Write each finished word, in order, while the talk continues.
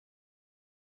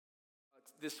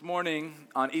This morning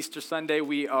on Easter Sunday,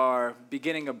 we are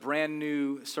beginning a brand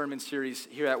new sermon series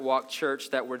here at Walk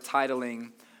Church that we're titling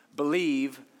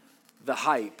Believe the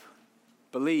Hype.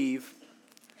 Believe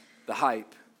the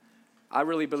Hype. I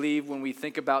really believe when we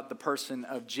think about the person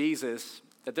of Jesus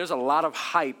that there's a lot of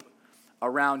hype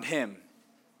around him.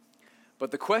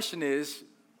 But the question is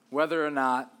whether or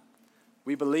not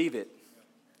we believe it.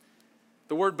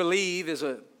 The word believe is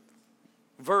a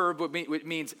verb which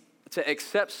means to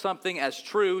accept something as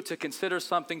true, to consider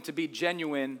something to be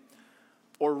genuine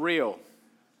or real,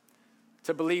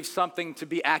 to believe something to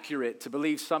be accurate, to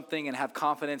believe something and have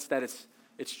confidence that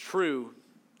it's true.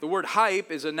 The word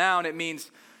hype is a noun. It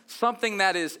means something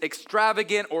that is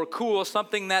extravagant or cool,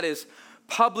 something that is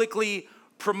publicly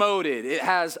promoted. It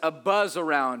has a buzz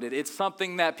around it. It's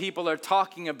something that people are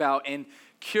talking about and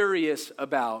curious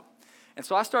about. And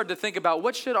so I started to think about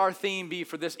what should our theme be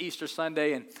for this Easter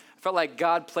Sunday, and I felt like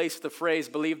God placed the phrase,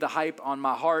 believe the hype, on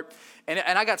my heart. And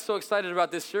I got so excited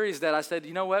about this series that I said,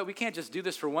 you know what, we can't just do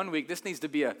this for 1 week. This needs to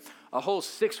be a whole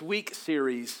 6-week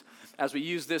series as we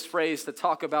use this phrase to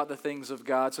talk about the things of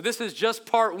God. So this is just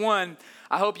part 1.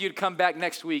 I hope you'd come back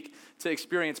next week to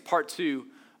experience part 2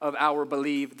 of our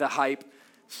Believe the Hype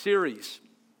series.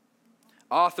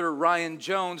 Author Ryan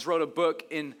Jones wrote a book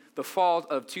in the fall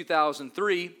of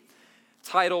 2003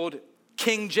 titled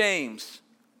King James,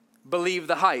 Believe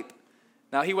the Hype.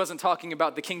 Now, he wasn't talking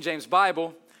about the King James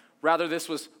Bible. Rather, this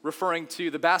was referring to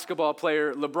the basketball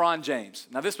player LeBron James.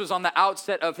 Now, this was on the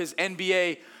outset of his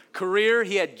NBA career.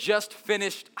 He had just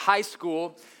finished high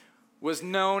school, was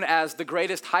known as the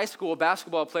greatest high school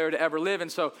basketball player to ever live.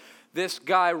 And so this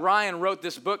guy, Ryan, wrote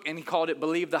this book, and he called it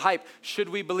Believe the Hype. Should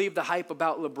we believe the hype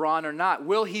about LeBron or not?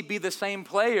 Will he be the same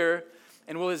player,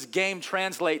 and will his game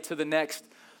translate to the next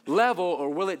level,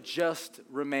 or will it just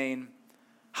remain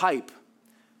hype?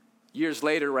 Years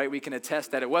later, right, we can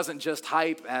attest that it wasn't just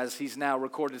hype, as he's now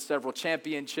recorded several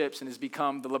championships and has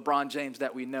become the LeBron James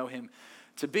that we know him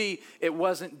to be. It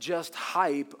wasn't just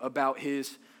hype about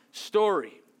his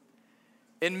story.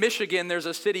 In Michigan, there's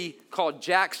a city called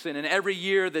Jackson, and every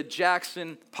year the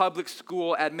Jackson Public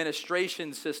School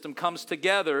Administration System comes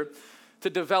together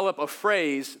to develop a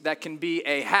phrase that can be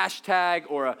a hashtag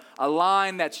or a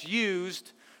line that's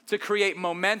used to create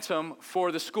momentum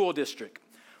for the school district.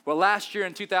 Well, last year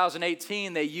in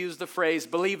 2018, they used the phrase,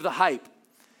 believe the hype.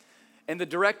 And the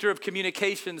director of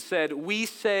communications said, we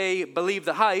say believe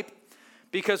the hype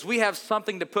because we have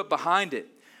something to put behind it.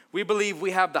 We believe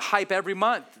we have the hype every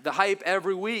month, the hype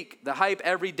every week, the hype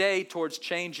every day towards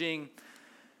changing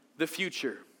the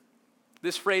future.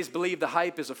 This phrase, believe the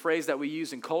hype, is a phrase that we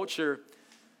use in culture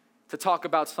to talk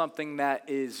about something that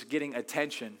is getting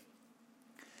attention.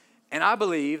 And I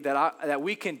believe that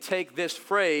we can take this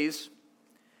phrase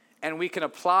and we can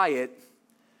apply it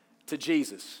to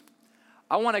Jesus.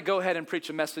 I want to go ahead and preach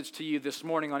a message to you this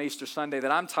morning on Easter Sunday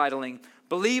that I'm titling,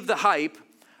 Believe the Hype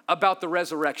about the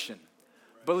Resurrection.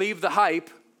 Believe the hype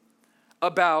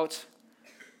about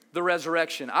the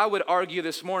resurrection. I would argue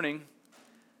this morning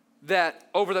that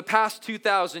over the past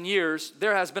 2,000 years,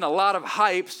 there has been a lot of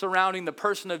hype surrounding the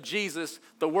person of Jesus,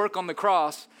 the work on the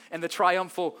cross, and the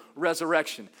triumphal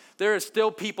resurrection. There are still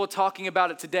people talking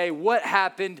about it today. What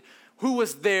happened? Who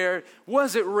was there?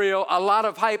 Was it real? A lot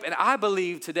of hype. And I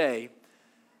believe today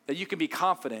that you can be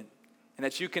confident and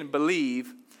that you can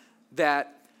believe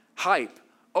that hype.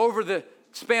 Over the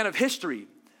span of history,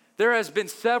 there has been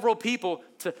several people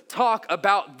to talk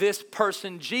about this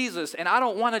person, Jesus. And I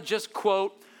don't want to just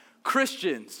quote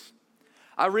Christians.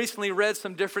 I recently read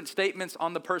some different statements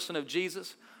on the person of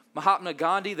Jesus. Mahatma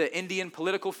Gandhi, the Indian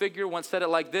political figure, once said it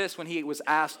like this when he was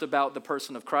asked about the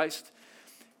person of Christ.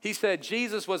 He said,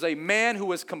 Jesus was a man who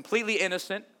was completely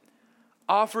innocent,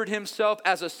 offered himself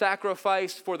as a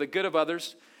sacrifice for the good of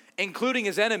others, including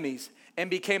his enemies, and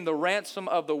became the ransom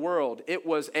of the world. It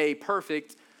was a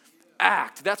perfect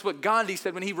act. That's what Gandhi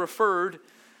said when he referred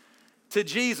to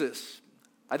Jesus.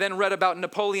 I then read about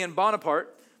Napoleon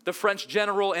Bonaparte, the French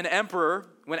general and emperor.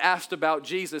 When asked about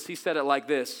Jesus, he said it like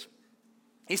this.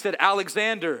 He said,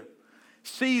 Alexander,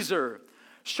 Caesar,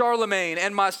 Charlemagne,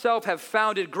 and myself have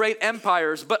founded great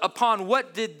empires, but upon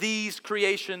what did these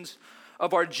creations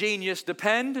of our genius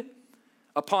depend?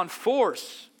 Upon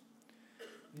force.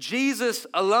 Jesus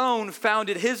alone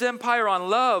founded his empire on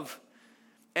love,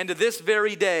 and to this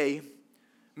very day,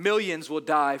 millions will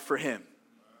die for him.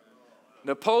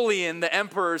 Napoleon, the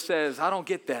emperor, says, I don't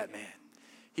get that, man.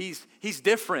 He's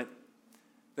different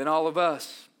than all of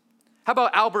us. How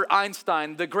about Albert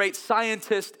Einstein, the great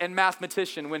scientist and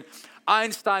mathematician? When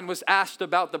Einstein was asked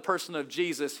about the person of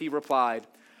Jesus, he replied,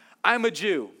 I'm a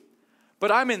Jew,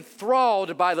 but I'm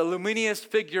enthralled by the luminous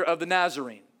figure of the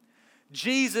Nazarene.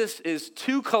 Jesus is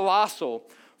too colossal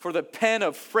for the pen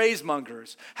of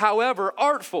phrasemongers, however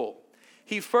artful.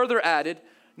 He further added,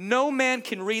 no man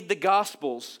can read the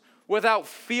Gospels without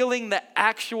feeling the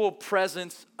actual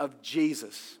presence of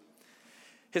Jesus.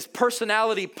 His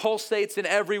personality pulsates in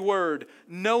every word.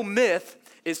 No myth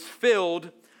is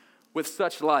filled with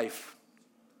such life.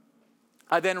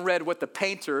 I then read what the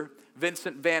painter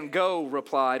Vincent van Gogh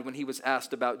replied when he was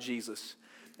asked about Jesus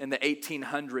in the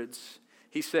 1800s.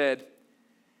 He said,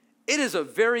 "It is a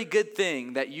very good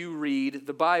thing that you read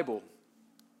the Bible.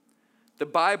 The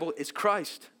Bible is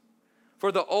Christ.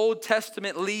 For the Old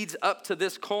Testament leads up to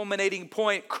this culminating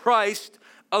point, Christ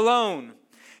alone.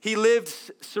 He lived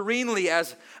serenely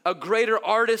as a greater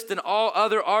artist than all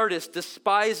other artists,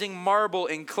 despising marble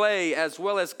and clay as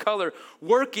well as color,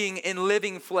 working in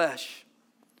living flesh.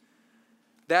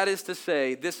 That is to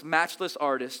say, this matchless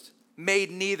artist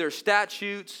made neither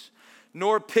statues,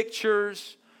 nor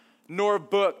pictures, nor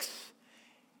books.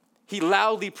 He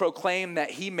loudly proclaimed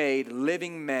that he made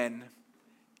living men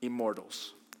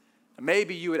immortals."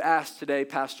 Maybe you would ask today,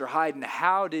 Pastor Hayden,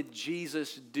 how did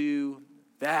Jesus do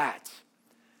that?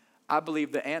 I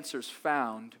believe the answer is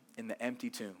found in the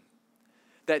empty tomb.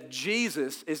 That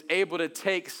Jesus is able to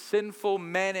take sinful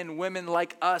men and women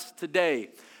like us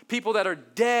today, people that are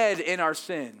dead in our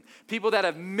sin, people that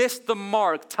have missed the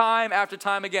mark time after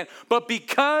time again. But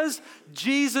because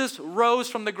Jesus rose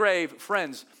from the grave,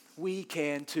 friends, we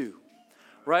can too,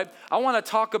 right? I want to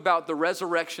talk about the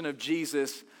resurrection of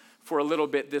Jesus for a little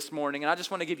bit this morning. And I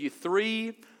just want to give you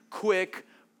 3 quick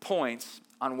points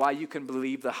on why you can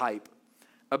believe the hype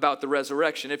about the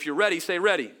resurrection. If you're ready, say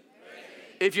ready. Ready.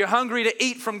 If you're hungry to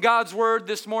eat from God's word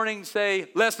this morning, say,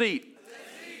 let's eat.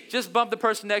 Just bump the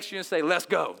person next to you and say, let's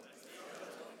go.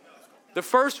 The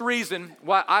first reason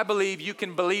why I believe you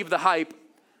can believe the hype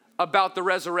about the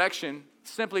resurrection,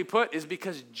 simply put, is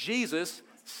because Jesus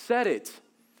said it.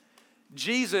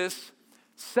 Jesus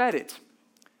said it.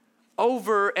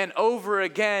 Over and over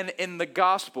again in the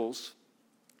Gospels,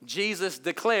 Jesus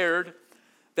declared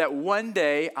that one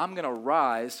day I'm going to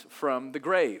rise from the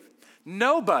grave.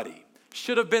 Nobody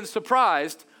should have been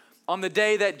surprised on the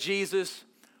day that Jesus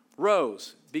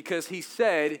rose, because he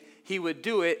said he would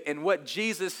do it. And what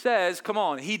Jesus says, come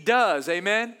on, he does,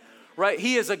 amen? Right?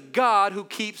 He is a God who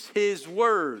keeps his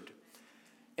word.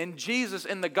 And Jesus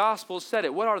in the Gospels said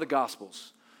it. What are the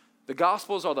Gospels? The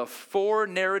Gospels are the 4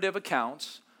 narrative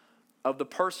accounts of the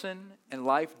person and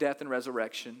life, death, and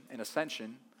resurrection and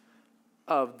ascension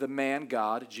of the man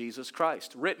God, Jesus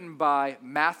Christ. Written by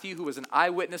Matthew, who was an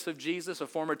eyewitness of Jesus, a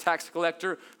former tax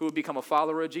collector who would become a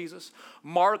follower of Jesus.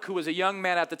 Mark, who was a young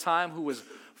man at the time who was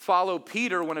follow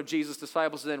Peter, one of Jesus'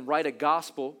 disciples, and then write a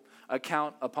gospel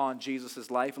account upon Jesus'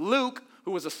 life. Luke,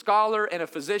 who was a scholar and a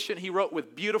physician, he wrote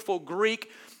with beautiful Greek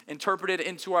interpreted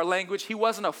into our language. He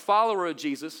wasn't a follower of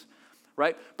Jesus,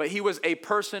 right? But he was a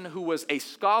person who was a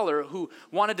scholar who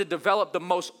wanted to develop the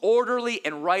most orderly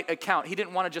and right account. He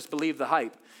didn't want to just believe the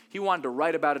hype. He wanted to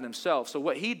write about it himself. So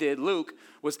what he did, Luke,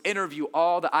 was interview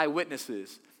all the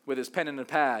eyewitnesses with his pen and a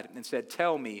pad and said,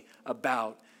 tell me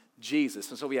about Jesus.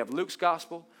 And so we have Luke's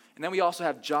gospel, and then we also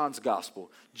have John's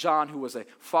gospel. John, who was a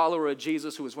follower of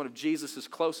Jesus, who was one of Jesus'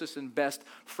 closest and best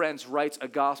friends, writes a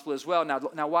gospel as well.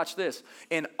 Now watch this.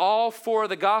 In all 4 of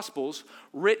the gospels,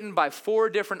 written by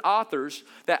 4 different authors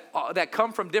that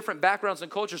come from different backgrounds and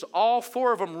cultures, all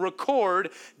 4 of them record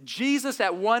Jesus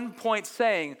at one point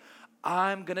saying,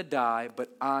 I'm going to die, but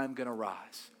I'm going to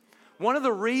rise. One of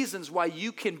the reasons why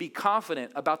you can be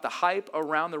confident about the hype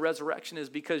around the resurrection is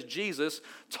because Jesus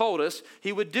told us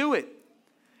he would do it.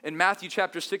 In Matthew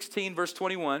chapter 16, verse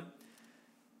 21,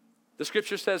 the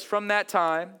scripture says, from that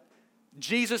time,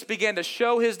 Jesus began to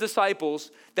show his disciples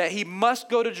that he must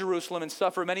go to Jerusalem and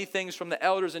suffer many things from the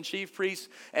elders and chief priests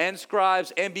and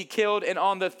scribes and be killed. And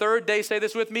on the 3rd day, say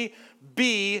this with me,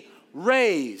 be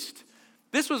raised.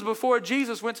 This was before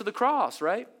Jesus went to the cross,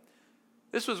 right?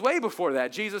 This was way before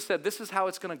that. Jesus said, this is how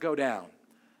it's going to go down.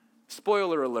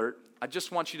 Spoiler alert, I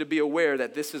just want you to be aware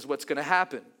that this is what's going to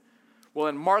happen. Well,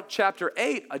 in Mark chapter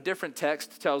 8, a different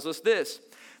text tells us this,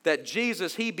 that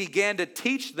Jesus, he began to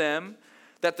teach them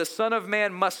that the Son of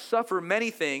Man must suffer many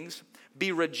things,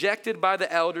 be rejected by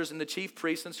the elders and the chief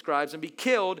priests and scribes, and be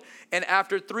killed, and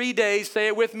after 3 days, say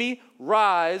it with me,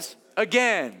 rise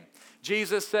again.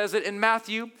 Jesus says it in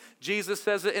Matthew. Jesus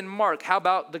says it in Mark. How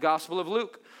about the Gospel of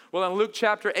Luke? Well, in Luke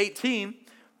chapter 18,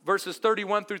 verses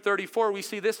 31 through 34, we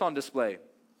see this on display.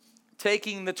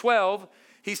 Taking the 12,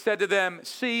 he said to them,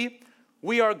 see,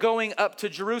 we are going up to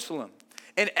Jerusalem,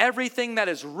 and everything that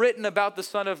is written about the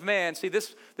Son of Man. See,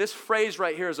 this phrase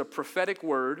right here is a prophetic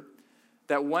word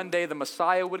that one day the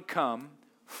Messiah would come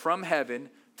from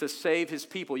heaven to save his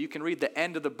people. You can read the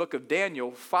end of the book of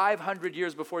Daniel, 500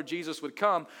 years before Jesus would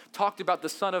come, talked about the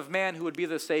Son of Man who would be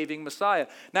the saving Messiah.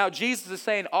 Now, Jesus is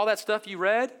saying all that stuff you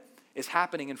read is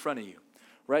happening in front of you,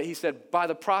 right? He said, by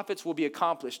the prophets will be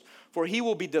accomplished, for he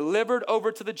will be delivered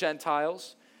over to the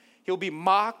Gentiles. He'll be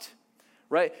mocked,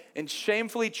 right, and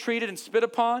shamefully treated and spit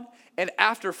upon. And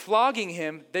after flogging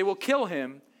him, they will kill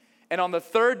him. And on the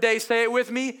third day, say it with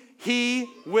me, he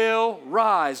will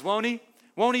rise, won't he?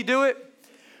 Won't he do it?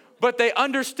 But they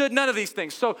understood none of these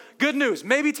things. So good news.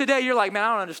 Maybe today you're like, man,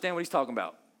 I don't understand what he's talking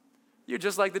about. You're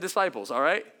just like the disciples, all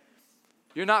right?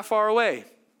 You're not far away.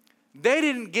 They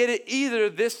didn't get it either.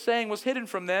 This saying was hidden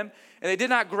from them, and they did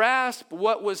not grasp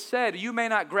what was said. You may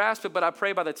not grasp it, but I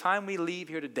pray by the time we leave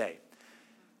here today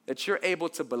that you're able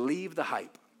to believe the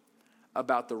hype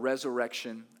about the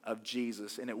resurrection of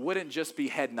Jesus. And it wouldn't just be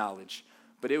head knowledge,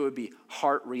 but it would be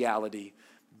heart reality,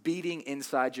 beating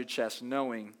inside your chest,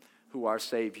 knowing who our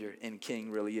Savior and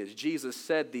King really is. Jesus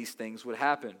said these things would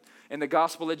happen. In the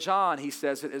Gospel of John, he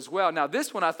says it as well. Now,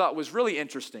 this one I thought was really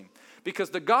interesting because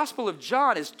the Gospel of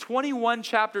John is 21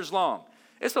 chapters long.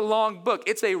 It's a long book.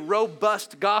 It's a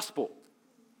robust gospel.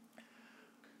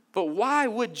 But why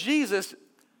would Jesus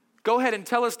go ahead and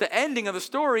tell us the ending of the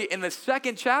story in the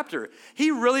second chapter?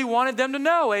 He really wanted them to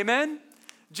know, amen?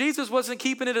 Jesus wasn't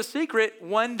keeping it a secret.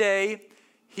 One day,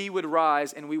 he would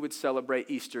rise and we would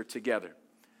celebrate Easter together.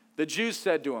 The Jews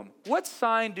said to him, what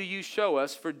sign do you show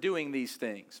us for doing these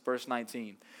things? Verse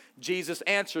 19. Jesus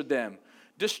answered them,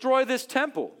 destroy this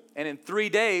temple, and in 3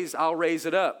 days I'll raise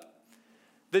it up.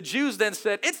 The Jews then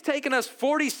said, it's taken us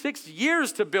 46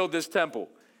 years to build this temple,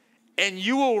 and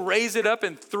you will raise it up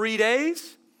in 3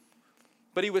 days?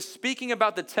 But he was speaking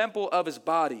about the temple of his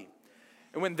body.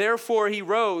 And when therefore he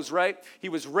rose, right, he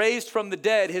was raised from the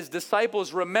dead, his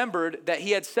disciples remembered that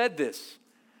he had said this.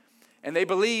 And they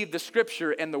believed the scripture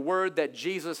and the word that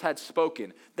Jesus had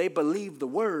spoken. They believed the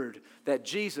word that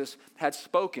Jesus had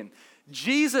spoken.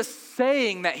 Jesus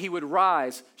saying that he would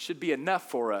rise should be enough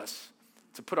for us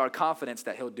to put our confidence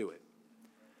that he'll do it.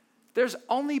 There's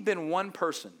only been one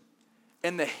person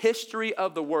in the history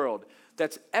of the world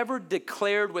that's ever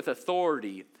declared with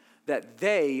authority that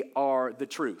they are the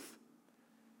truth.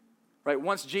 Right?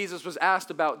 Once Jesus was asked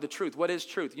about the truth, what is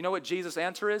truth? You know what Jesus'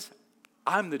 answer is?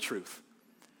 I'm the truth.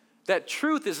 That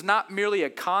truth is not merely a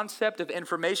concept of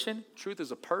information. Truth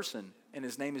is a person, and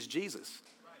his name is Jesus.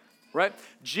 Right?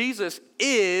 Jesus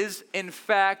is, in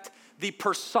fact, the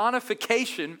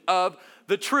personification of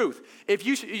the truth. If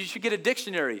you should get a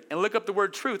dictionary and look up the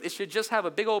word truth, it should just have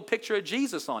a big old picture of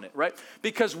Jesus on it, right?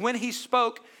 Because when he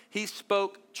spoke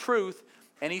truth,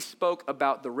 and he spoke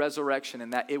about the resurrection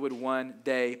and that it would one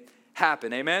day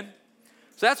happen. Amen?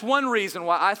 So that's one reason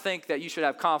why I think that you should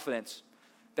have confidence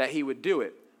that he would do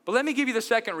it. But let me give you the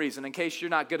second reason in case you're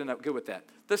not good with that.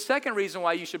 The second reason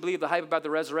why you should believe the hype about the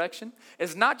resurrection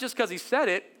is not just because he said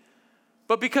it,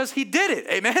 but because he did it.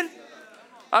 Amen?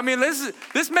 I mean,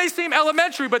 this may seem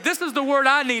elementary, but this is the word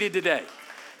I needed today.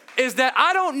 Is that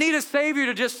I don't need a Savior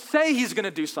to just say he's going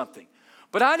to do something,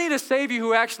 but I need a Savior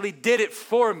who actually did it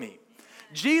for me.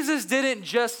 Jesus didn't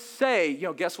just say,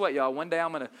 guess what, y'all? One day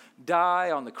I'm going to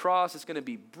die on the cross. It's going to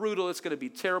be brutal. It's going to be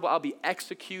terrible. I'll be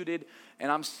executed,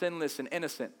 and I'm sinless and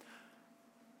innocent.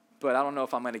 But I don't know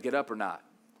if I'm going to get up or not.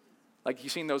 Like,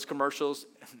 you've seen those commercials?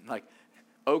 Like,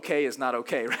 okay is not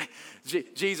okay, right?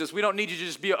 Jesus, we don't need you to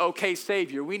just be an okay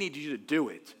Savior. We need you to do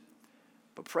it.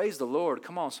 But praise the Lord.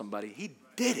 Come on, somebody. He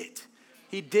did it.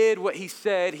 He did what he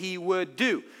said he would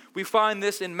do. We find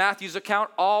this in Matthew's account.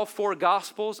 All four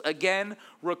Gospels, again,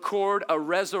 record a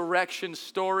resurrection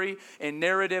story and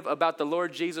narrative about the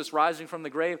Lord Jesus rising from the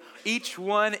grave. Each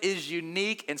one is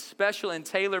unique and special and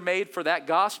tailor-made for that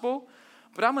gospel.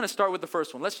 But I'm going to start with the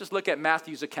first one. Let's just look at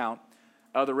Matthew's account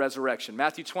of the resurrection.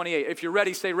 Matthew 28. If you're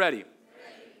ready, say ready.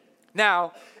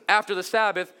 Now, after the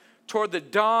Sabbath, toward the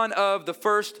dawn of the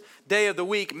first day of the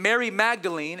week, Mary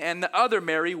Magdalene and the other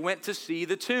Mary went to see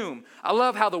the tomb. I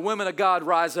love how the women of God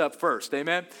rise up first,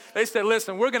 amen? They said,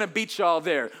 listen, we're going to beat y'all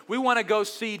there. We want to go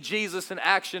see Jesus in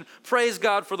action. Praise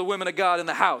God for the women of God in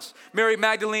the house. Mary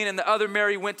Magdalene and the other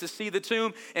Mary went to see the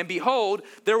tomb, and behold,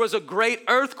 there was a great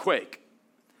earthquake.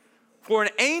 For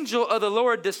an angel of the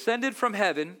Lord descended from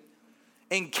heaven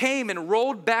and came and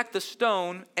rolled back the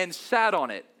stone and sat on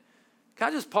it. Can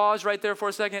I just pause right there for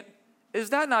a second? Is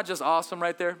that not just awesome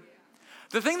right there?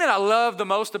 The thing that I love the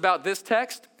most about this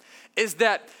text is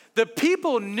that the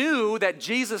people knew that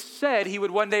Jesus said he would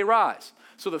one day rise.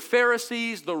 So the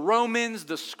Pharisees, the Romans,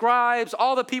 the scribes,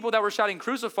 all the people that were shouting,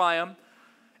 crucify him,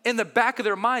 in the back of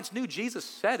their minds knew Jesus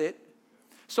said it.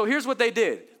 So here's what they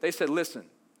did. They said, listen,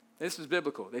 this is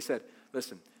biblical. They said,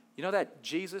 listen, You know that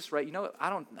Jesus, right? I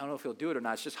don't know if he'll do it or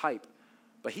not. It's just hype.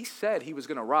 But he said he was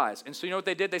going to rise. And so you know what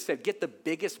they did? They said, get the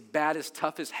biggest, baddest,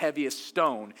 toughest, heaviest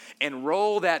stone and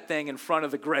roll that thing in front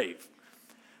of the grave.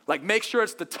 Like, make sure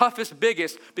it's the toughest,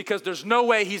 biggest, because there's no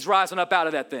way he's rising up out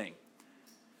of that thing.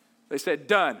 They said,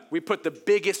 done. We put the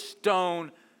biggest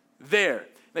stone there.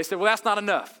 They said, well, that's not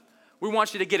enough. We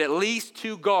want you to get at least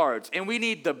 2 guards. And we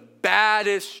need the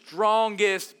baddest,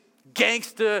 strongest,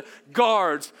 gangsta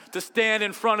guards to stand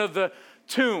in front of the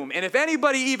tomb. And if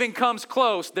anybody even comes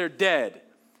close, they're dead.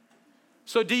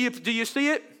 So do you see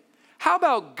it? How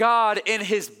about God in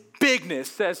his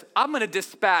bigness says, I'm going to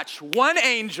dispatch one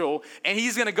angel and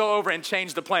he's going to go over and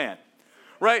change the plan.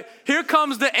 Right? Here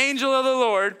comes the angel of the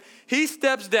Lord. He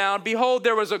steps down. Behold,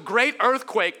 there was a great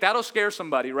earthquake. That'll scare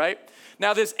somebody, right?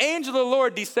 Now this angel of the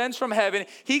Lord descends from heaven.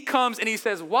 He comes and he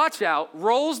says, watch out,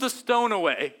 rolls the stone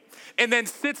away, and then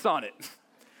sits on it.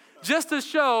 Just to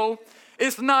show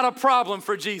it's not a problem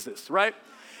for Jesus, right?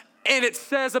 And it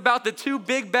says about the 2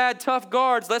 big, bad, tough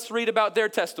guards, let's read about their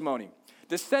testimony.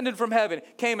 Descended from heaven,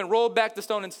 came and rolled back the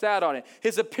stone and sat on it.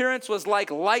 His appearance was like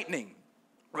lightning,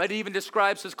 right? It even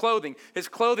describes his clothing. His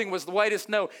clothing was white as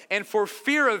snow. And for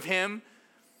fear of him,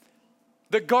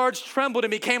 the guards trembled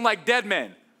and became like dead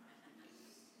men.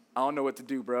 I don't know what to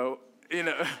do, bro.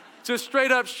 Just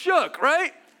straight up shook,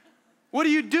 right? What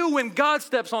do you do when God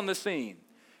steps on the scene?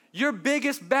 Your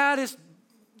biggest, baddest,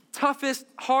 toughest,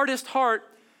 hardest heart,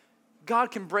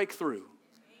 God can break through.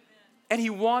 And he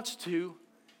wants to.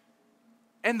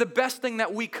 And the best thing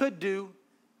that we could do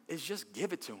is just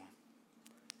give it to him.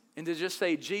 And to just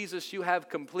say, Jesus, you have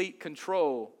complete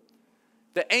control.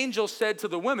 The angel said to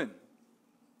the women,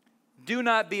 do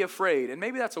not be afraid. And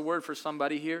maybe that's a word for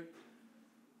somebody here.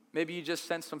 Maybe you just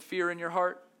sense some fear in your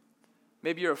heart.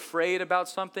 Maybe you're afraid about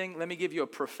something. Let me give you a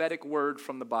prophetic word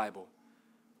from the Bible.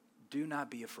 Do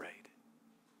not be afraid.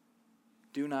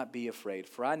 Do not be afraid.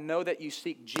 For I know that you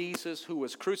seek Jesus who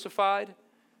was crucified.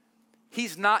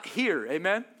 He's not here.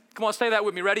 Amen? Come on, say that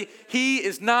with me. Ready? He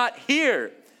is not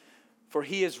here. For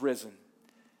he is risen.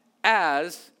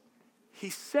 As he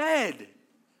said.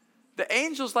 The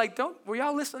angel's like, were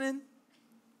y'all listening?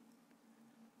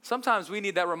 Sometimes we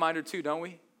need that reminder too, don't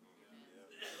we?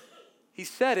 He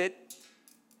said it,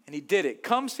 and he did it.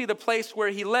 Come see the place where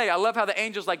he lay. I love how the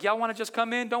angel's like, y'all want to just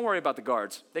come in? Don't worry about the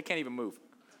guards. They can't even move.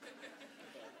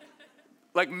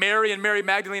 Like Mary and Mary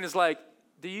Magdalene is like,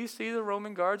 do you see the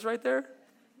Roman guards right there?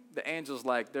 The angel's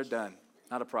like, they're done.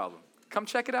 Not a problem. Come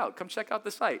check it out. Come check out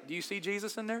the site. Do you see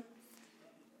Jesus in there?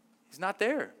 He's not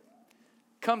there.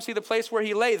 Come see the place where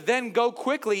he lay. Then go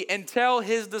quickly and tell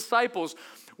his disciples.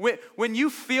 When you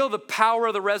feel the power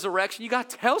of the resurrection, you got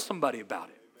to tell somebody about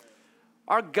it.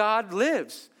 Our God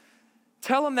lives.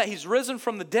 Tell him that he's risen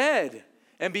from the dead.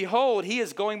 And behold, he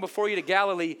is going before you to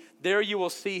Galilee. There you will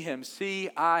see him. See,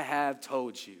 I have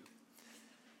told you.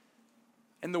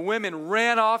 And the women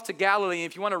ran off to Galilee.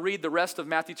 If you want to read the rest of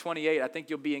Matthew 28, I think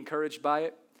you'll be encouraged by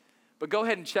it. But go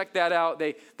ahead and check that out.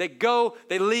 They go,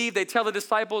 they leave, they tell the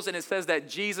disciples, and it says that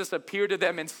Jesus appeared to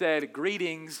them and said,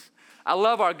 greetings. I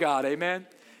love our God, amen?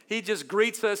 He just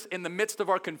greets us in the midst of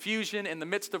our confusion, in the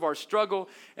midst of our struggle,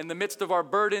 in the midst of our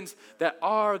burdens, that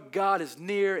our God is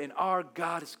near and our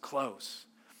God is close.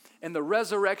 And the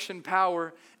resurrection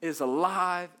power is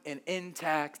alive and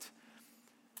intact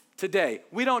today.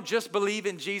 We don't just believe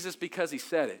in Jesus because he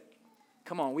said it.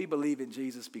 Come on, we believe in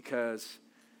Jesus because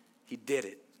he did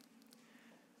it.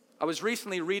 I was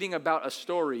recently reading about a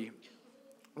story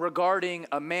regarding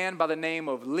a man by the name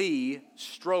of Lee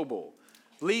Strobel.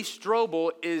 Lee Strobel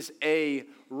is a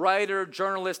writer,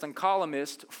 journalist, and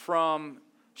columnist from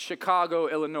Chicago,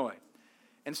 Illinois.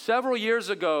 And several years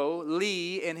ago,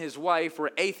 Lee and his wife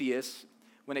were atheists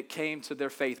when it came to their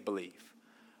faith belief.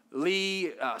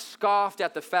 Lee scoffed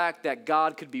at the fact that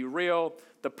God could be real.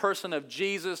 The person of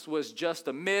Jesus was just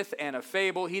a myth and a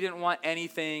fable. He didn't want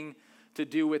anything to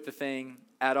do with the thing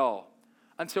at all.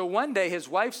 Until one day his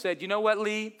wife said, you know what,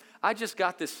 Lee? I just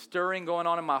got this stirring going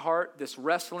on in my heart, this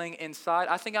wrestling inside.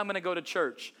 I think I'm going to go to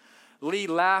church. Lee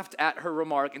laughed at her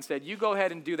remark and said, you go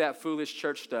ahead and do that foolish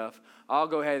church stuff. I'll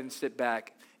go ahead and sit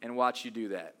back and watch you do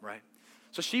that, right?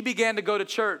 So she began to go to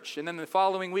church, and then the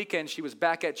following weekend she was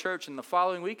back at church, and the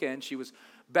following weekend she was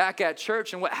back at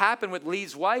church. And what happened with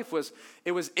Lee's wife was,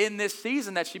 it was in this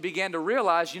season that she began to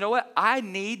realize, you know what? I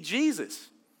need Jesus.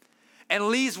 And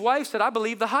Lee's wife said, I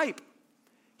believe the hype.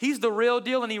 He's the real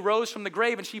deal, and he rose from the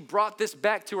grave, and she brought this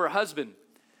back to her husband.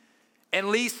 And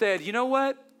Lee said, you know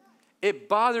what? It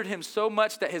bothered him so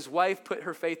much that his wife put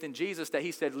her faith in Jesus that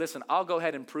he said, listen, I'll go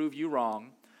ahead and prove you wrong,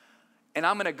 and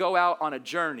I'm going to go out on a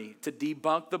journey to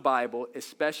debunk the Bible,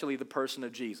 especially the person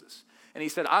of Jesus. And he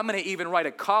said, I'm going to even write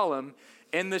a column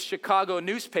in the Chicago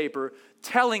newspaper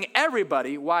telling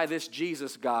everybody why this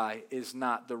Jesus guy is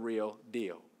not the real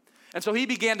deal. And so he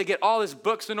began to get all his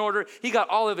books in order. He got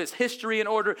all of his history in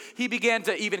order. He began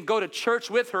to even go to church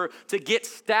with her to get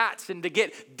stats and to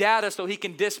get data so he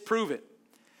can disprove it.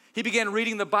 He began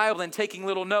reading the Bible and taking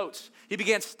little notes. He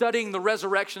began studying the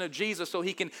resurrection of Jesus so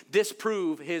he can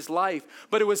disprove his life.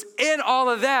 But it was in all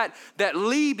of that that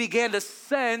Lee began to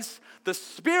sense the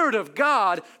Spirit of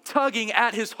God tugging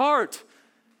at his heart.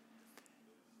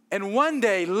 And one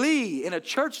day, Lee, in a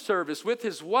church service with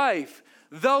his wife,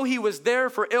 though he was there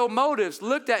for ill motives,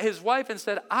 looked at his wife and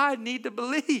said, I need to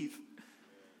believe.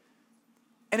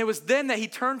 And it was then that he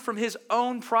turned from his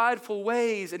own prideful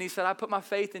ways and he said, I put my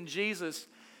faith in Jesus.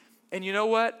 And you know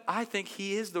what? I think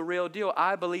he is the real deal.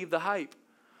 I believe the hype.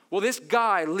 Well, this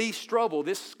guy, Lee Strobel,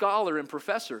 this scholar and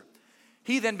professor,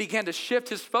 he then began to shift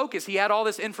his focus. He had all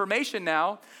this information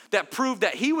now that proved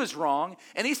that he was wrong.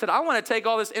 And he said, I want to take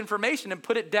all this information and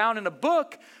put it down in a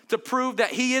book to prove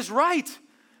that he is right.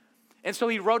 And so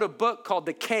he wrote a book called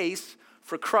The Case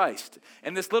for Christ.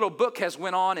 And this little book has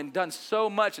went on and done so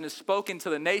much and has spoken to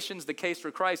the nations, The Case for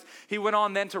Christ. He went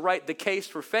on then to write The Case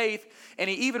for Faith. And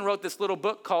he even wrote this little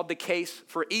book called The Case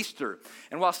for Easter.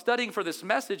 And while studying for this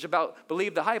message about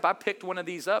Believe the Hype, I picked one of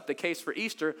these up, The Case for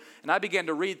Easter. And I began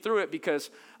to read through it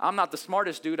because I'm not the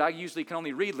smartest dude. I usually can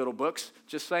only read little books.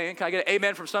 Just saying. Can I get an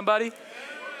amen from somebody? Amen.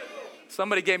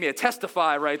 Somebody gave me a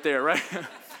testify right there, right?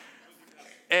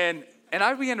 And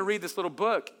I began to read this little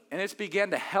book, and it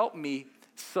began to help me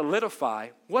solidify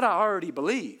what I already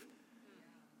believe,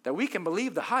 that we can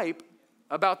believe the hype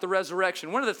about the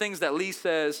resurrection. One of the things that Lee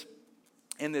says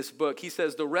in this book, he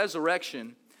says the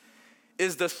resurrection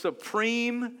is the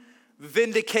supreme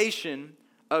vindication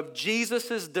of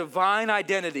Jesus' divine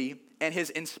identity and his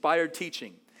inspired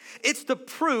teaching. It's the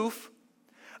proof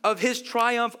of his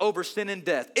triumph over sin and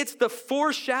death. It's the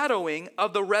foreshadowing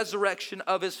of the resurrection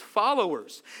of his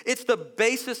followers. It's the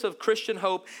basis of Christian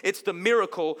hope. It's the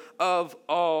miracle of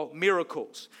all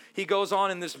miracles. He goes on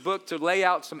in this book to lay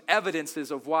out some evidences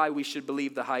of why we should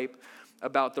believe the hype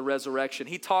about the resurrection.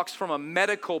 He talks from a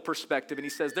medical perspective, and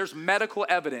he says there's medical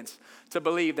evidence to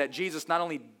believe that Jesus not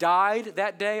only died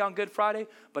that day on Good Friday,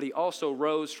 but he also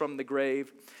rose from the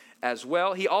grave as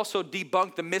well. He also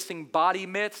debunked the missing body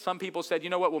myth. Some people said,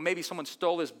 you know what, well, maybe someone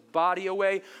stole his body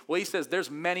away. Well, he says there's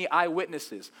many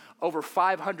eyewitnesses. Over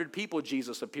 500 people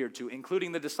Jesus appeared to,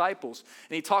 including the disciples.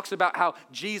 And he talks about how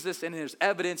Jesus and his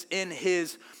evidence in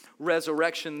his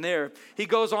resurrection there. He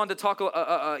goes on to talk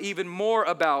even more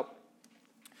about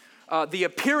the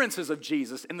appearances of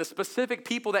Jesus and the specific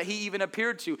people that he even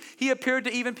appeared to. He appeared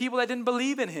to even people that didn't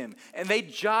believe in him. And they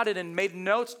jotted and made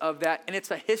notes of that. And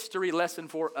it's a history lesson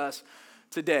for us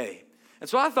today. And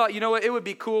so I thought, you know what, it would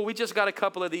be cool. We just got a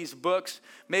couple of these books.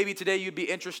 Maybe today you'd be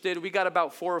interested. We got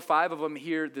about 4 or 5 of them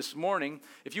here this morning.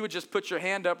 If you would just put your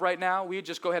hand up right now, we would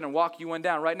just go ahead and walk you one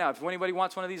down right now. If anybody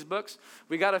wants one of these books,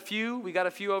 we got a few. We got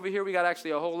a few over here. We got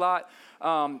actually a whole lot.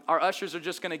 Our ushers are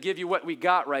just going to give you what we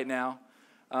got right now.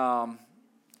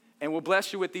 And we'll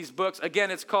bless you with these books.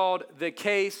 Again, it's called The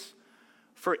Case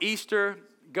for Easter.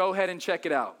 Go ahead and check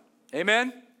it out. Amen?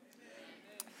 Amen.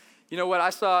 You know what I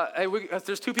saw? Hey,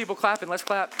 there's 2 people clapping. Let's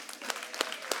clap.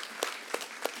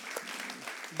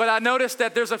 But I noticed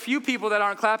that there's a few people that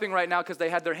aren't clapping right now because they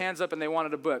had their hands up and they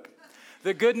wanted a book.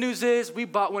 The good news is we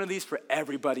bought one of these for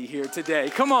everybody here today.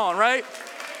 Come on, right?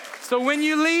 So when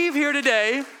you leave here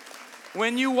today,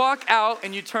 when you walk out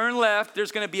and you turn left,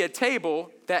 there's going to be a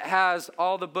table that has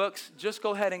all the books. Just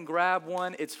go ahead and grab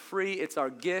one. It's free. It's our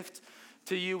gift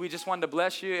to you. We just wanted to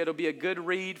bless you. It'll be a good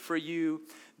read for you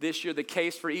this year, The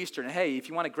Case for Easter. And hey, if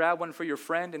you want to grab one for your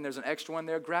friend and there's an extra one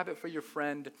there, grab it for your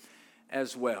friend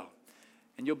as well.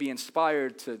 And you'll be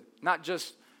inspired to not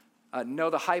just know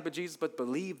the hype of Jesus, but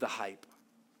believe the hype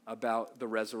about the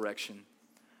resurrection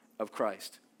of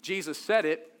Christ. Jesus said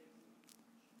it.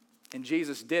 And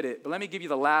Jesus did it. But let me give you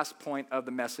the last point of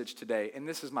the message today. And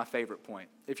this is my favorite point.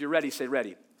 If you're ready, say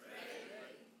ready. Ready.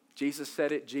 Jesus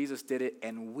said it, Jesus did it,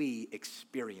 and we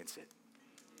experience it.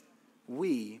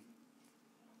 We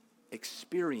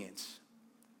experience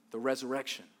the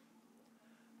resurrection.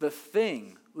 The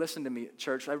thing, listen to me,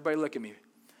 church, everybody look at me.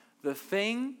 The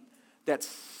thing that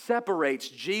separates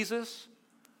Jesus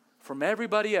from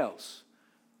everybody else,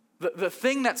 the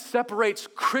thing that separates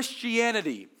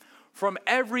Christianity from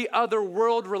every other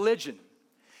world religion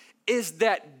is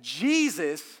that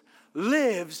Jesus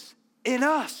lives in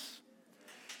us.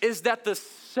 Is that the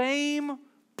same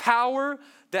power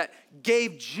that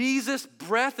gave Jesus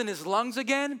breath in his lungs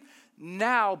again,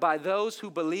 now by those who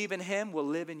believe in him will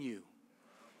live in you.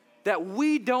 that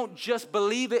we don't just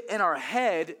believe it in our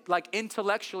head, like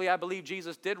intellectually, I believe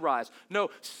Jesus did rise. No,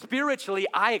 spiritually,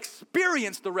 I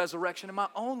experienced the resurrection in my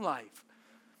own life.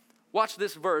 Watch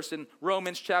this verse in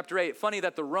Romans chapter 8. Funny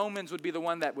that the Romans would be the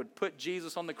one that would put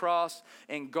Jesus on the cross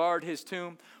and guard his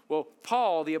tomb. Well,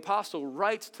 Paul, the apostle,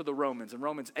 writes to the Romans in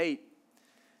Romans 8.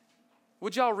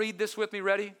 Would y'all read this with me?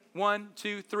 Ready? 1,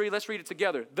 2, 3. Let's read it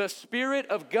together. The Spirit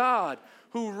of God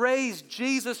who raised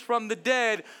Jesus from the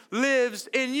dead lives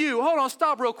in you. Hold on,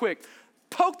 stop real quick.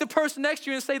 Poke the person next to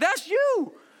you and say, that's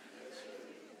you.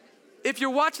 If you're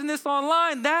watching this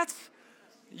online, that's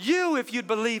you if you'd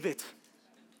believe it.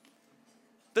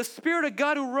 The Spirit of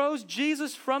God who rose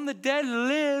Jesus from the dead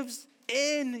lives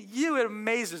in you. It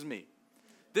amazes me.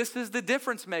 This is the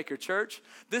difference maker, church.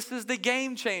 This is the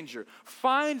game changer.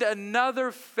 Find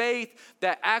another faith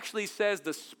that actually says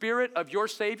the Spirit of your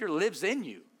Savior lives in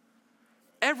you.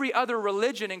 Every other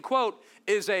religion, in quote,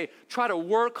 is a try to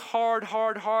work hard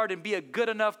and be a good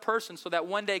enough person so that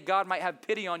one day God might have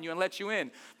pity on you and let you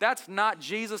in. That's not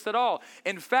Jesus at all.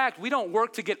 In fact, we don't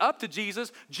work to get up to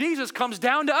Jesus. Jesus comes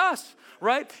down to us,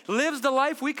 right? Lives the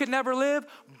life we could never live,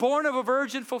 born of a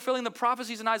virgin, fulfilling the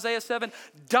prophecies in Isaiah 7,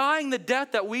 dying the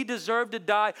death that we deserve to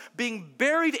die, being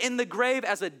buried in the grave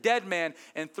as a dead man,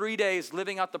 and 3 days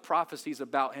living out the prophecies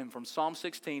about him from Psalm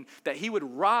 16, that he would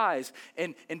rise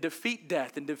and defeat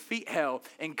death and defeat hell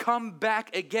and come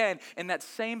back again, and that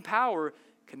same power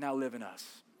can now live in us.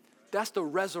 That's the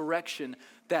resurrection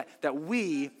that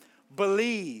we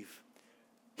believe.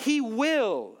 He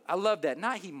will. I love that.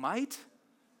 Not he might.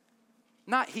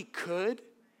 Not he could.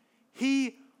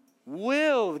 He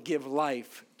will give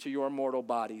life to your mortal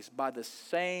bodies by the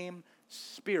same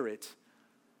Spirit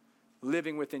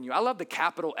living within you. I love the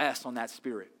capital S on that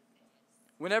Spirit.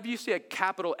 Whenever you see a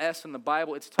capital S in the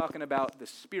Bible, it's talking about the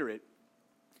Spirit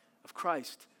of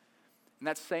Christ. And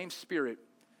that same Spirit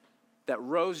that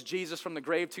rose Jesus from the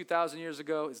grave 2,000 years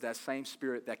ago is that same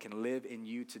Spirit that can live in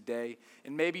you today.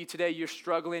 And maybe today you're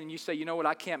struggling and you say, you know what,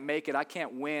 I can't make it. I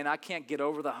can't win. I can't get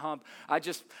over the hump. I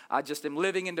just am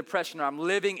living in depression, or I'm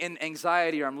living in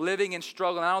anxiety, or I'm living in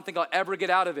struggle, and I don't think I'll ever get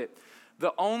out of it.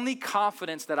 The only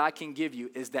confidence that I can give you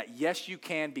is that yes, you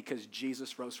can, because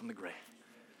Jesus rose from the grave.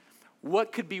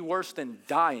 What could be worse than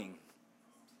dying?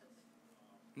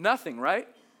 Nothing, right?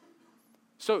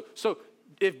 So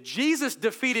if Jesus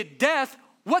defeated death,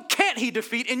 what can't he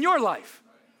defeat in your life?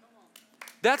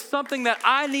 That's something that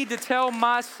I need to tell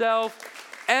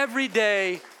myself every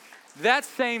day. That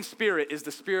same Spirit is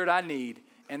the Spirit I need,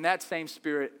 and that same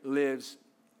Spirit lives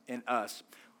in us.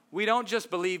 We don't just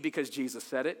believe because Jesus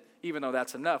said it, even though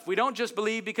that's enough. We don't just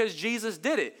believe because Jesus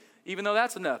did it, even though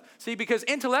that's enough. See, because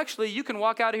intellectually, you can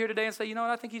walk out of here today and say, you know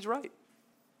what, I think he's right.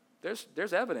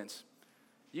 There's evidence.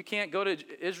 You can't go to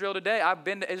Israel today. I've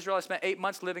been to Israel. I spent 8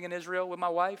 months living in Israel with my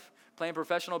wife, playing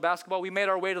professional basketball. We made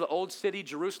our way to the old city,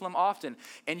 Jerusalem, often.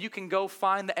 And you can go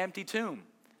find the empty tomb.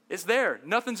 It's there.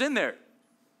 Nothing's in there.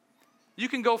 You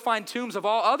can go find tombs of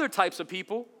all other types of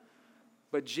people,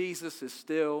 but Jesus is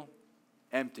still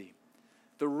empty.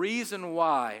 The reason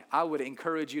why I would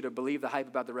encourage you to believe the hype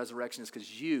about the resurrection is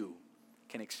because you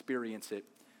can experience it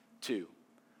too.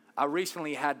 I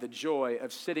recently had the joy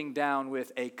of sitting down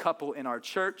with a couple in our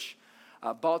church,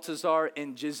 Baltazar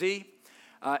and Jizzy,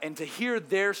 and to hear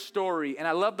their story. And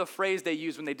I love the phrase they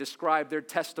use when they describe their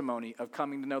testimony of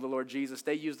coming to know the Lord Jesus.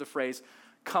 They use the phrase,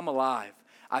 come alive.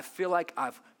 I feel like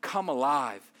I've come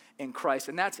alive in Christ.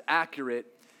 And that's accurate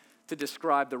to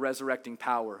describe the resurrecting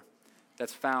power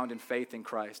that's found in faith in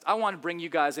Christ. I want to bring you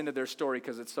guys into their story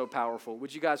because it's so powerful.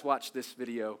 Would you guys watch this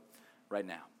video right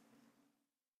now?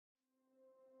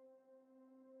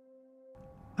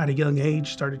 At a young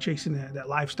age, started chasing that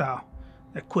lifestyle,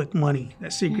 that quick money,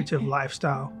 that secretive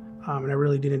lifestyle. And I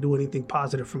really didn't do anything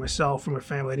positive for myself, for my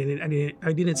family.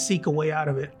 I didn't seek a way out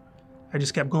of it. I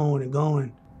just kept going and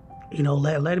going. You know,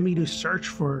 led me to search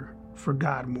for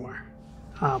God more.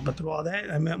 But through all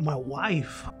that, I met my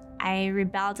wife. I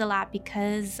rebelled a lot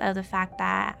because of the fact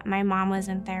that my mom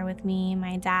wasn't there with me.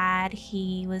 My dad,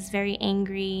 he was very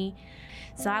angry.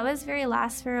 So I was very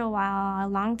lost for a while, a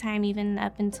long time, even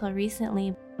up until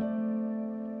recently.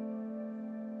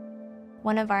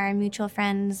 One of our mutual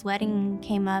friends' wedding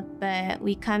came up, but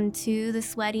we come to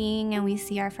this wedding and we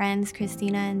see our friends,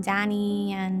 Christina and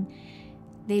Danny, and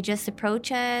they just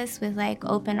approach us with like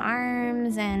open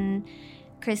arms. And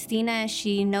Christina,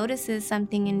 she notices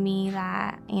something in me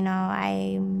that, you know,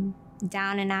 I'm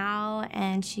down and out,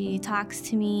 and she talks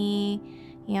to me.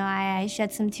 You know, I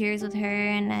shed some tears with her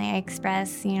and I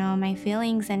express, you know, my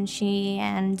feelings, and she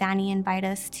and Danny invite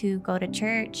us to go to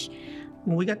church.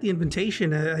 When we got the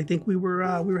invitation, I think we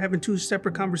were having two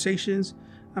separate conversations.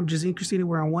 Jazzy and Christina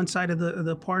were on one side of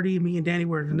the party. Me and Danny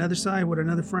were at another side with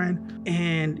another friend.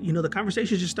 And, the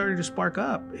conversation just started to spark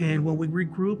up. And when we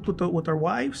regrouped with our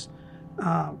wives,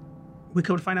 we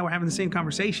come to find out we're having the same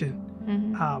conversation.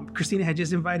 Christina had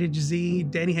just invited Jazzy.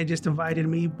 Danny had just invited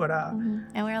me. But and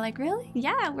we were like, really?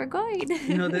 Yeah, we're going.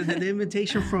 The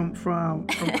invitation from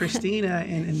Christina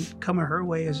and coming her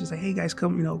way is just like, hey guys,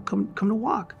 come to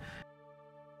walk.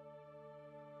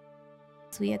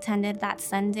 We attended that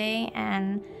Sunday,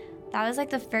 and that was like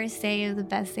the first day of the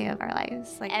best day of our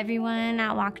lives. Like everyone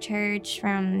at Walk Church,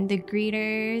 from the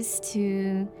greeters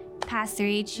to Pastor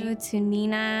H.U. to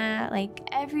Nina, like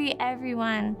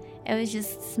everyone, it was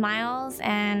just smiles,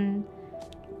 and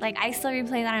like I still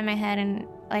replay that in my head, and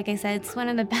like I said, it's one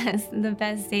of the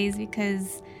best days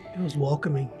because it was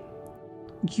welcoming.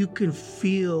 You can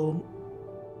feel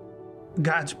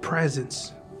God's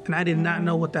presence, and I did not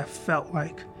know what that felt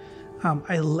like.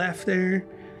 I left there,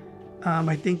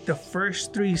 I think the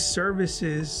first 3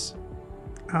 services,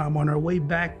 on our way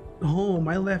back home,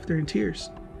 I left there in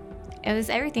tears. It was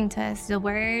everything to us. The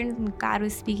word, God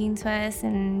was speaking to us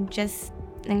in just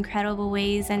incredible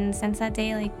ways. And since that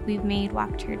day, like, we've made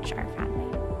Walk Church our family.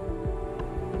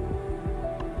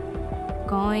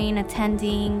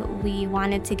 Attending, we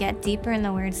wanted to get deeper in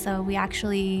the word, so we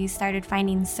actually started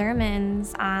finding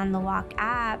sermons on the Walk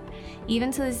app.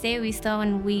 Even to this day,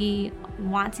 when we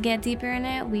want to get deeper in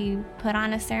it, we put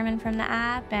on a sermon from the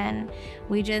app and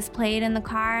we just play it in the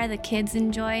car. The kids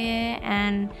enjoy it,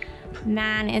 and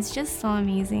man, it's just so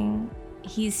amazing.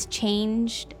 He's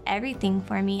changed everything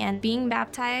for me, and being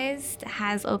baptized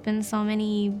has opened so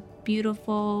many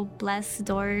beautiful, blessed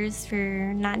doors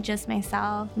for not just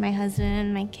myself, my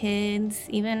husband, my kids,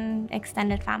 even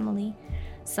extended family.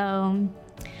 So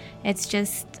it's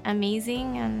just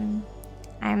amazing, and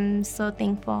I'm so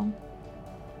thankful.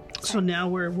 So now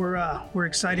we're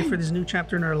excited for this new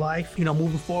chapter in our life.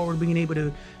 Moving forward, being able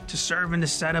to serve in the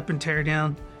setup and tear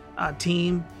down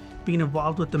team, being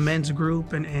involved with the men's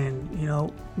group, and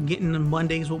getting on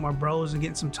Mondays with my bros and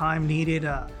getting some time needed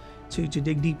to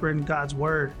dig deeper in God's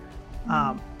word.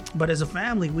 But as a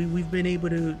family, we've been able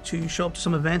to show up to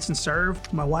some events and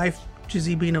serve. My wife,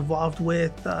 Jazzy, being involved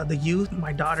with the youth,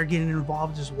 my daughter getting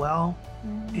involved as well,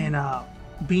 and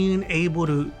being able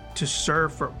to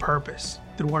serve for a purpose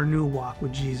through our new walk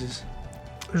with Jesus.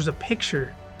 There's a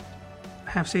picture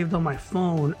I have saved on my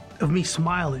phone of me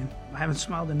smiling. I haven't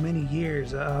smiled in many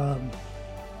years,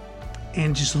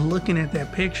 and just looking at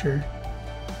that picture,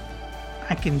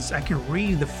 I can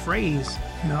read the phrase,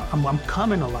 I'm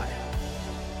coming alive.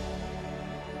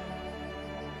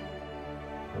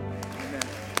 Amen.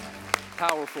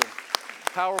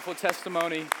 Powerful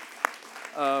testimony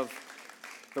of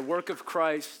the work of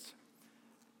Christ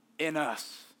in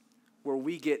us, where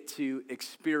we get to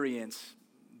experience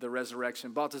the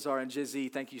resurrection. Baltazar and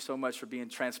Jizzy, thank you so much for being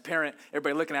transparent.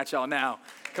 Everybody looking at y'all now.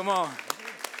 Come on.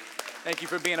 Thank you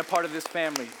for being a part of this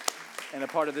family and a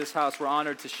part of this house. We're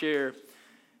honored to share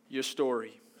your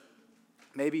story.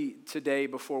 Maybe today,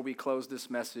 before we close this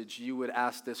message, you would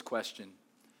ask this question.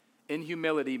 In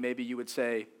humility, maybe you would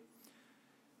say,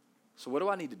 so what do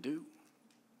I need to do?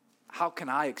 How can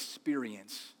I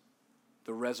experience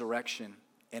the resurrection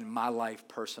in my life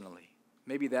personally?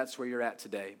 Maybe that's where you're at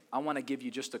today. I want to give you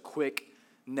just a quick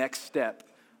next step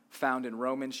found in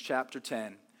Romans chapter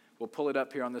 10. We'll pull it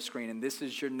up here on the screen, and this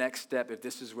is your next step if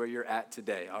this is where you're at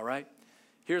today, all right?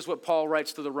 Here's what Paul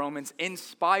writes to the Romans,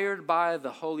 inspired by the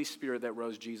Holy Spirit that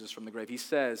rose Jesus from the grave. He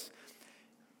says,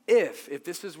 if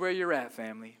this is where you're at,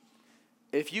 family,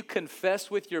 if you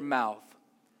confess with your mouth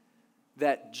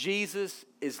that Jesus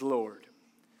is Lord.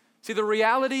 See, the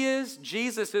reality is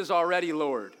Jesus is already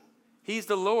Lord. He's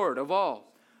the Lord of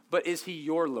all. But is he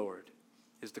your Lord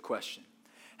is the question.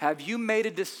 Have you made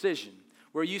a decision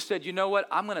where you said, you know what,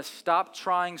 I'm going to stop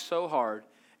trying so hard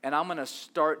and I'm going to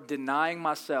start denying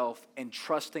myself and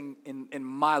trusting in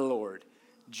my Lord,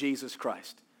 Jesus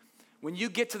Christ. When you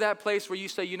get to that place where you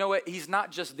say, you know what, he's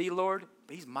not just the Lord,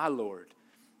 but he's my Lord.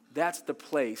 That's the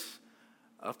place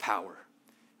of power.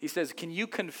 He says, can you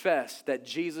confess that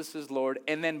Jesus is Lord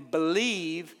and then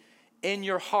believe in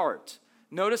your heart?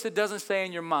 Notice it doesn't say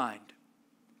in your mind.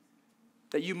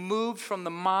 That you moved from the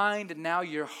mind and now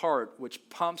your heart, which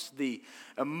pumps the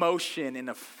emotion and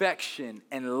affection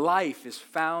and life, is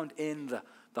found in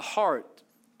the heart,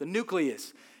 the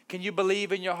nucleus. Can you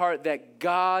believe in your heart that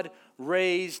God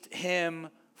raised him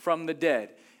from the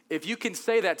dead? If you can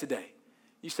say that today,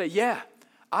 you say, yeah,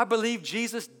 I believe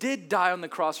Jesus did die on the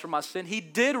cross for my sin. He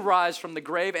did rise from the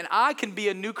grave, and I can be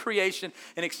a new creation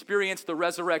and experience the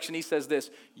resurrection. He says this,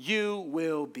 you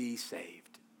will be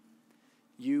saved.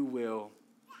 You will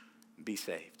be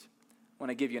saved. want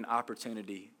to give you an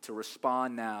opportunity to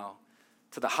respond now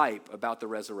to the hype about the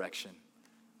resurrection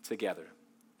together.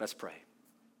 Let's pray.